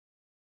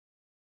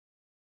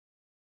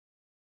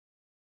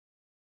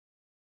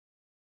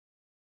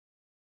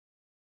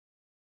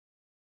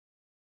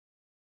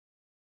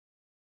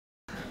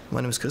My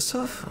name is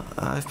Christoph.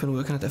 I've been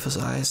working at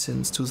FSI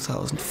since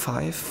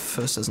 2005,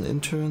 first as an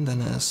intern,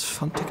 then as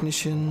font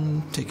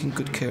technician, taking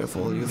good care of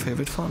all your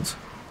favorite fonts.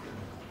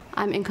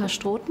 I'm Inka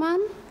Strothmann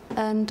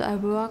and I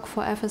work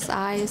for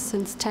FSI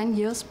since 10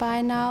 years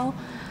by now,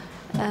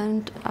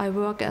 and I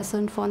work as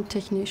a font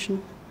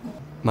technician.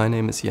 My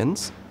name is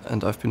Jens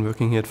and I've been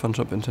working here at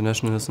FontShop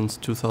International since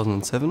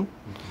 2007.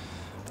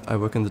 I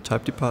work in the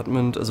type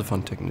department as a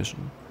font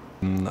technician.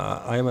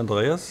 I am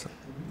Andreas.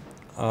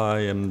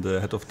 I am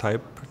the head of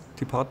type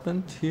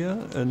department here,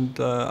 and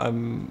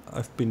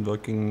I've been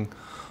working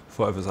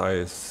for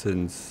FSI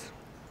since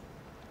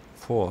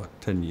for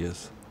 10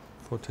 years.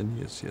 For 10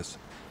 years, yes.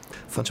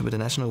 FontShop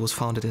International was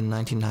founded in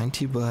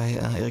 1990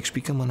 by Eric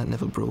Spiekermann and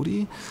Neville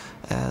Brody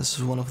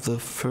as one of the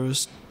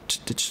first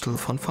digital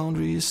font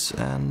foundries,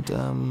 and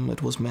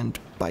it was meant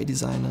by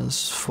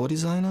designers for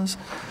designers,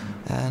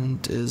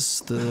 and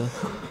is the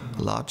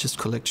largest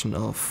collection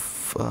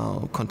of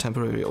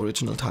contemporary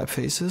original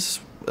typefaces,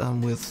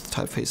 with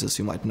typefaces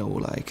you might know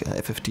like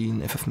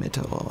F15, FF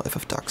Meta or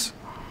FF Dux.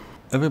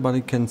 Everybody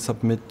can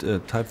submit a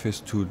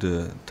typeface to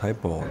the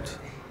typeboard,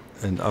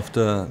 and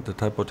after the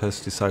typeboard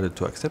has decided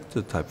to accept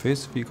the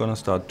typeface, we're gonna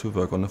start to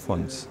work on the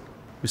fonts.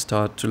 We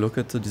start to look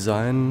at the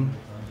design,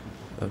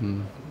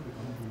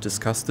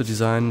 discuss the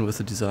design with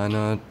the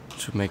designer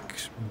to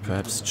make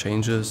perhaps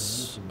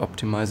changes,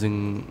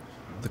 optimizing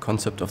the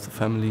concept of the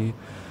family,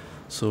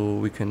 so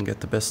we can get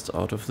the best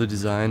out of the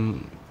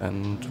design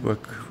and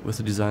work with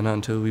the designer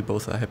until we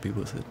both are happy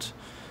with it.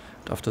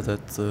 And after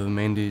that, the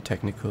mainly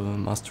technical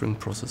mastering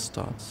process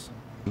starts.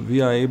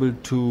 We are able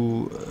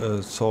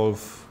to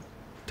solve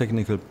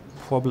technical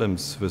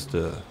problems with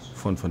the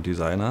FontFont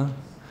designer.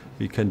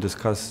 We can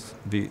discuss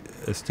the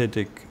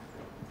aesthetic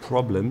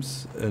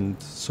problems,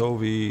 and so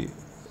we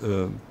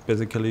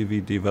basically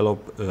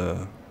develop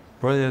a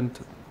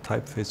brilliant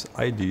typeface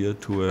idea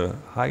to a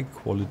high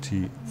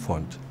quality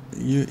font.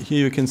 Here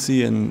you can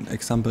see an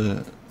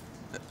example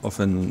of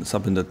an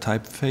substandard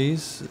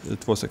typeface.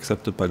 It was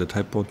accepted by the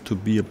typeboard to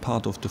be a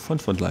part of the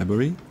FontFont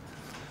library,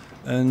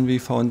 and we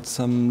found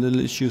some little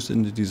issues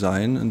in the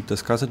design and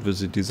discussed it with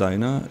the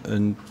designer,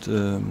 and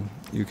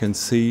you can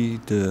see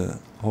the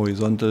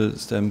horizontal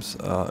stems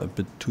are a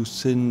bit too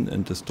thin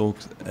and the stroke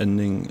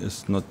ending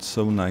is not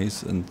so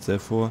nice, and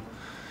therefore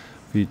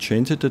we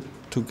changed it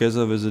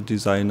together with the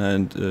designer,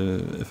 and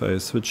if I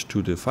switch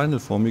to the final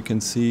form, you can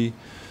see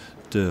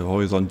the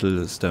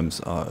horizontal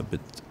stems are a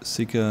bit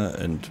thicker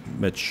and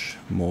match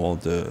more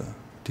the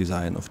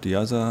design of the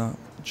other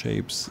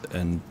shapes,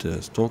 and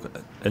the stroke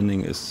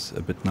ending is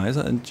a bit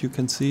nicer, and you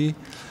can see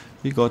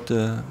we got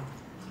a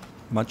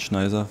much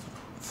nicer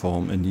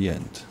form in the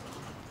end.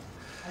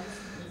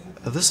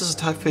 This is a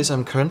typeface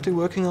I'm currently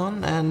working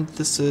on, and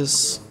this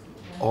is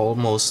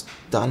almost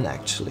done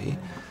actually.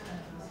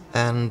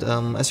 And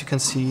as you can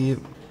see,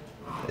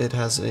 it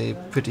has a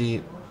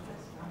pretty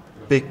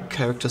big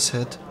character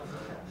set,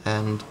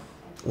 and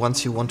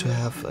once you want to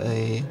have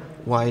a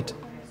wide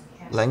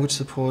language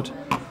support,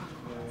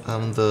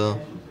 the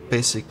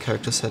basic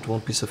character set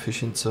won't be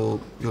sufficient,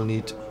 so you'll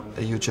need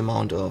a huge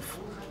amount of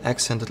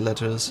accented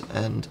letters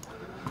and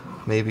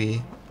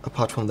maybe,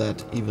 apart from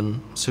that,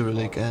 even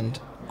Cyrillic and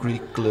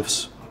Greek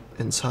glyphs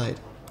inside.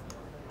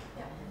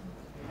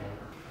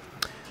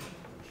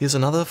 Here's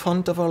another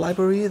font of our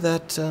library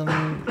that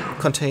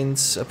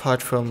contains,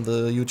 apart from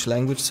the huge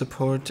language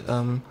support,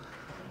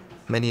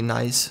 many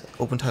nice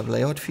OpenType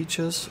layout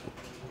features,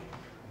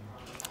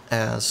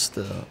 as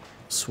the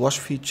swash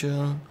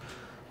feature,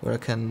 where I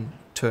can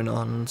turn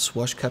on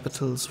swash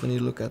capitals when you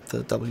look at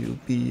the W,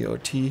 B or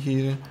T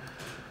here,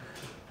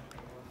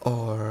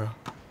 or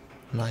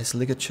nice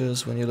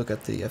ligatures when you look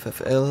at the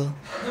FFL,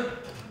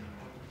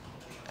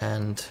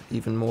 and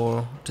even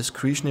more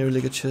discretionary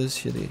ligatures,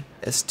 here the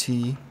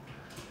ST.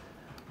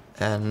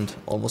 And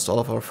almost all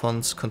of our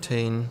fonts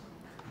contain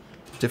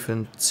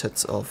different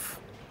sets of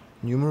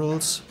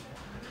numerals.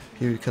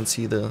 Here you can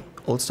see the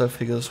old style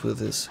figures with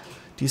this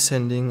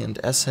descending and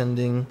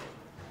ascending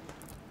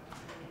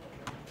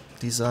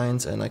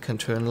designs, and I can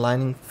turn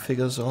lining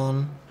figures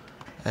on,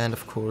 and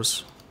of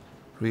course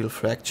real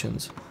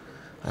fractions.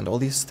 And all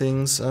these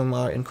things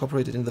are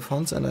incorporated in the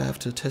fonts, and I have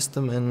to test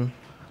them in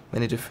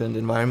many different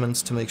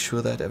environments to make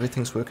sure that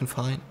everything's working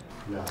fine.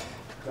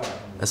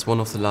 As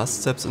one of the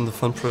last steps in the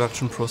font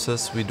production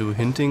process, we do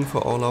hinting for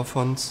all our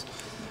fonts,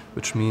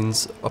 which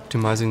means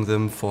optimizing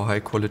them for high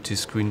quality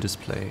screen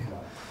display.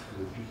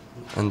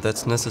 And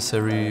that's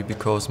necessary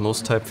because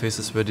most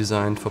typefaces were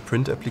designed for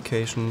print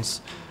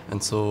applications,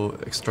 and so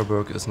extra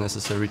work is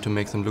necessary to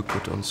make them look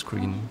good on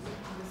screen.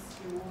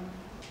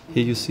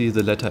 Here you see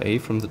the letter A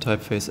from the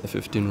typeface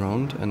F15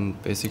 round,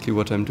 and basically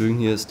what I'm doing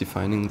here is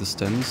defining the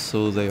stems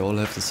so they all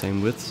have the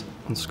same width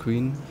on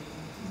screen,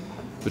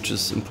 which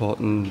is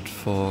important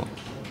for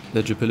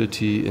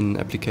legibility in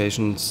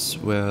applications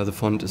where the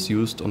font is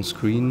used on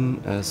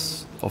screen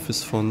as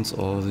office fonts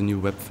or the new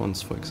web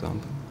fonts, for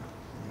example.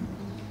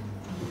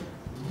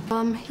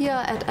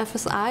 Here at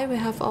FSI we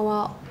have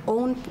our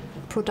own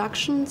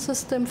production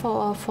system for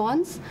our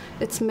fonts.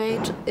 It's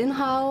made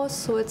in-house,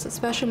 so it's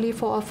especially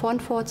for our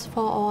font fonts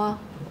for our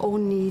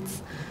own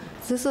needs.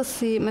 This is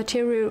the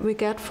material we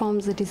get from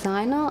the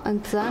designer,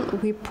 and then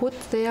we put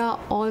there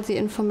all the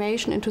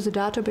information into the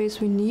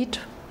database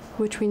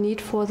which we need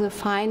for the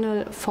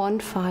final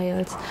font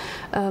files.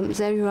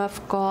 There you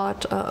have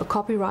got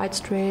copyright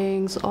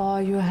strings,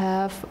 or you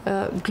have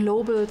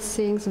global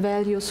things,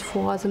 values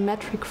for the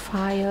metric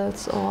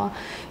files, or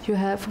you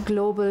have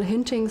global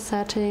hinting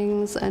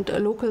settings and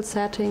local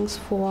settings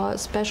for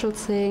special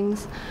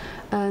things.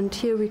 And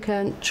here we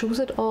can choose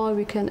it all,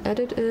 we can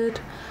edit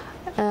it,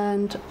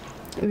 and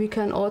we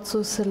can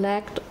also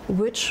select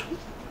which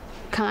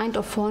kind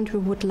of font we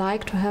would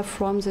like to have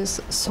from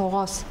this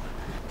source.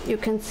 You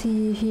can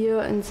see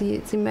here in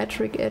the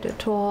metric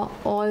editor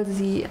all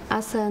the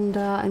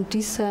ascender and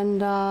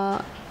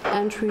descender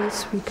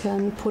entries we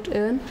can put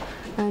in,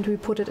 and we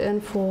put it in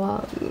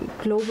for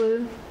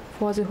global,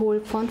 for the whole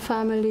font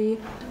family.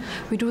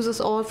 We do this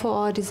all for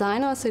our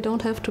designers, they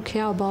don't have to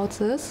care about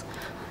this.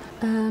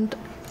 And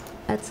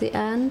at the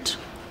end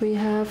we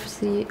have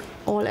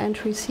all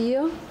entries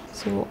here,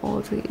 so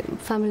all the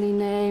family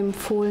name,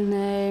 full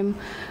name,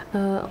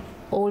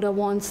 older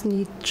ones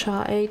need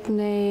char8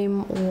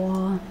 name,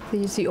 or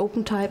the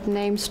open type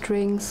name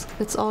strings.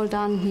 It's all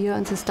done here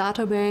in this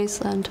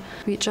database, and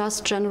we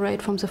just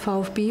generate from the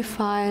VFB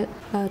file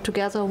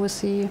together with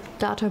the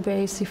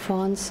database the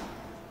fonts.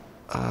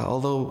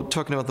 Although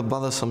talking about the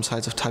bothersome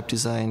sides of type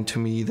design, to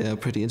me they're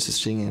pretty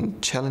interesting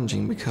and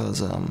challenging,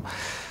 because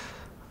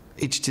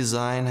each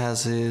design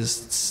has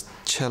its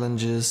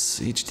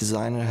challenges, each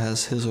designer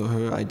has his or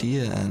her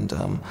idea, and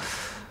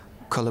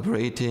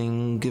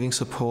collaborating, giving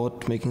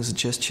support, making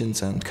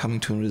suggestions, and coming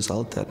to a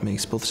result that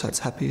makes both sides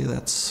happy,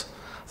 that's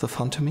the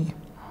fun to me.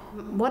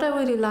 What I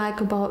really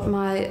like about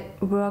my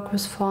work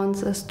with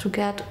fonts is to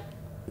get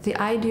the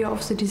idea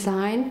of the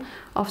design,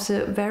 of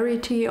the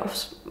variety of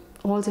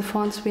all the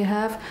fonts we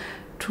have,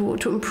 to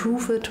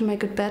improve it, to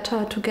make it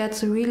better, to get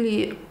the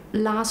really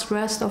last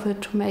rest of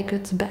it to make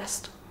it the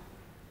best.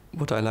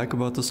 What I like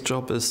about this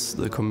job is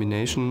the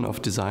combination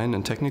of design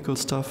and technical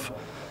stuff.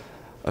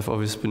 I've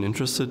always been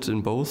interested in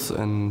both,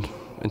 and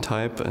in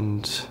type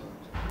and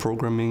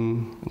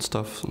programming and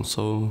stuff, and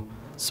so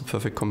it's a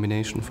perfect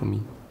combination for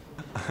me.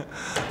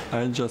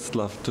 I just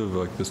love to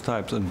work with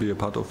types and be a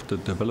part of the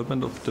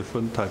development of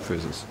different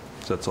typefaces.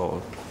 That's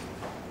all.